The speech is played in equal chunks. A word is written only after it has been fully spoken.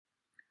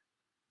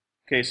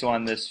Okay, so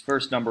on this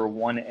first number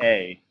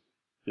 1a,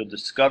 you'll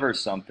discover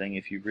something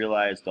if you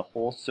realize the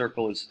whole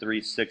circle is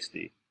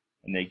 360,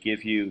 and they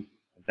give you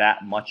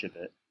that much of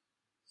it,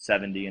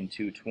 70 and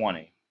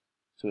 220.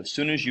 So as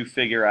soon as you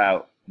figure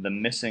out the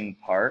missing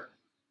part,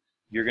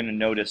 you're going to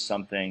notice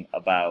something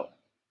about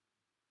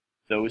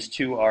those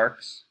two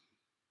arcs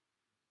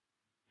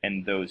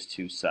and those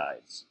two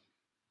sides.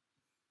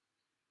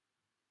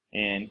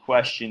 In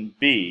question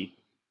B,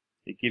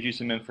 it gives you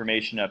some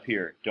information up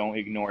here. Don't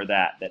ignore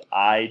that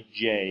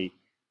IJ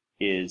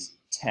is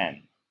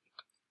 10.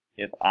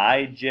 If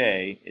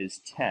IJ is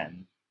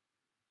 10,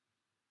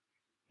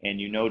 and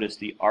you notice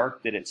the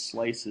arc that it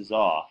slices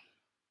off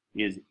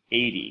is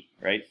 80,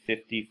 right?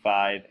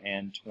 55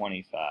 and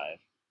 25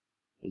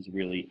 is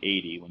really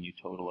 80 when you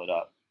total it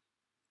up.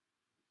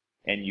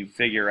 And you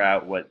figure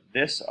out what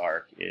this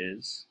arc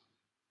is,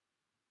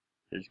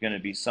 there's going to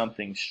be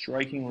something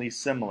strikingly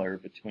similar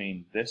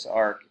between this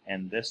arc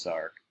and this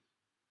arc,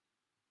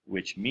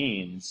 which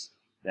means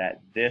that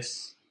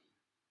this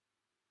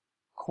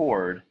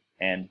chord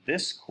and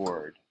this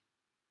chord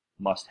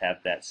must have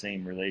that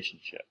same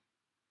relationship.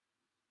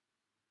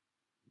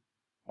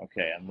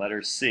 Okay, on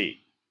letter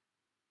C,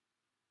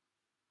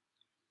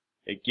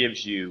 it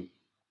gives you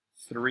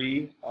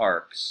 3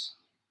 arcs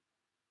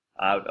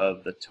out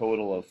of the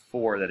total of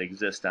 4 that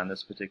exist on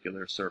this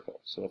particular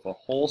circle. So if a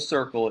whole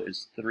circle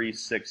is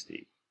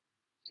 360,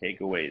 take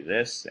away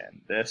this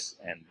and this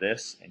and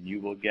this, and you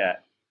will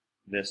get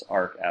this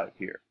arc out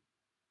here.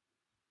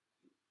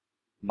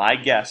 My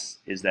guess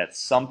is that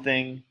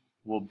something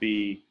will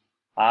be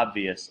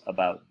obvious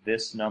about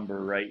this number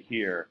right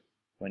here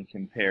when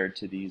compared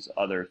to these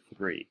other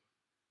 3.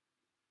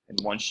 And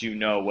once you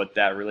know what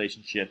that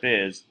relationship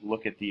is,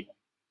 look at the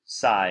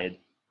side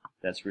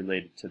that's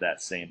related to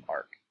that same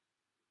arc.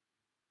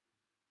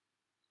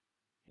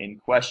 In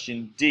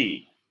question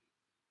D,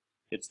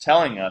 it's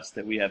telling us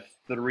that we have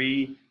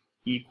 3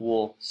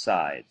 equal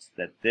sides,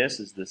 that this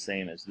is the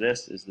same as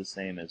this is the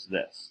same as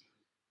this.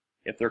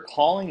 If they're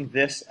calling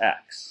this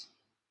x,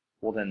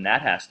 well then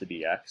that has to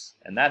be x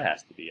and that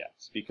has to be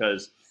x,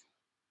 because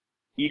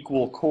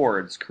equal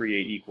chords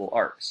create equal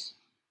arcs.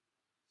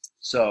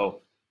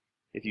 So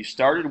if you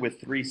started with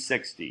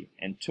 360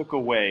 and took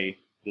away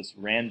this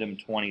random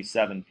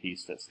 27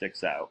 piece that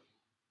sticks out,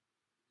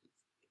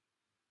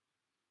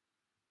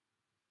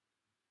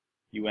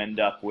 you end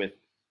up with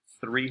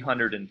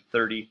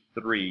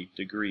 333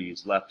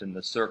 degrees left in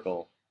the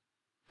circle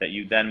that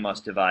you then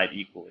must divide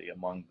equally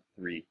among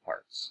the 3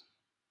 parts.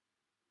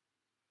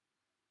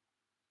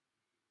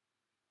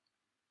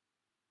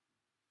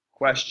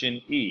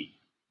 Question E.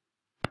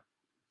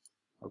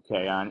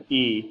 Okay, on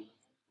E,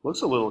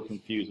 looks a little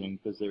confusing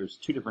because there's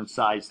 2 different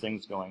size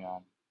things going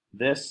on.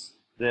 This,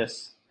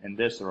 and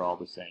this are all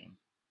the same.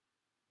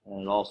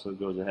 And it also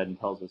goes ahead and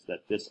tells us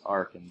that this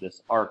arc and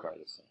this arc are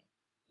the same.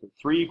 So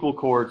 3 equal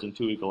chords and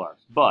 2 equal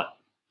arcs. But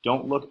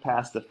don't look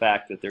past the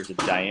fact that there's a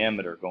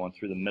diameter going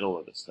through the middle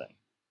of this thing.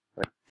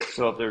 Right?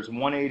 So if there's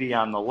 180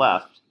 on the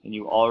left, and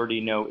you already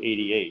know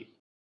 88,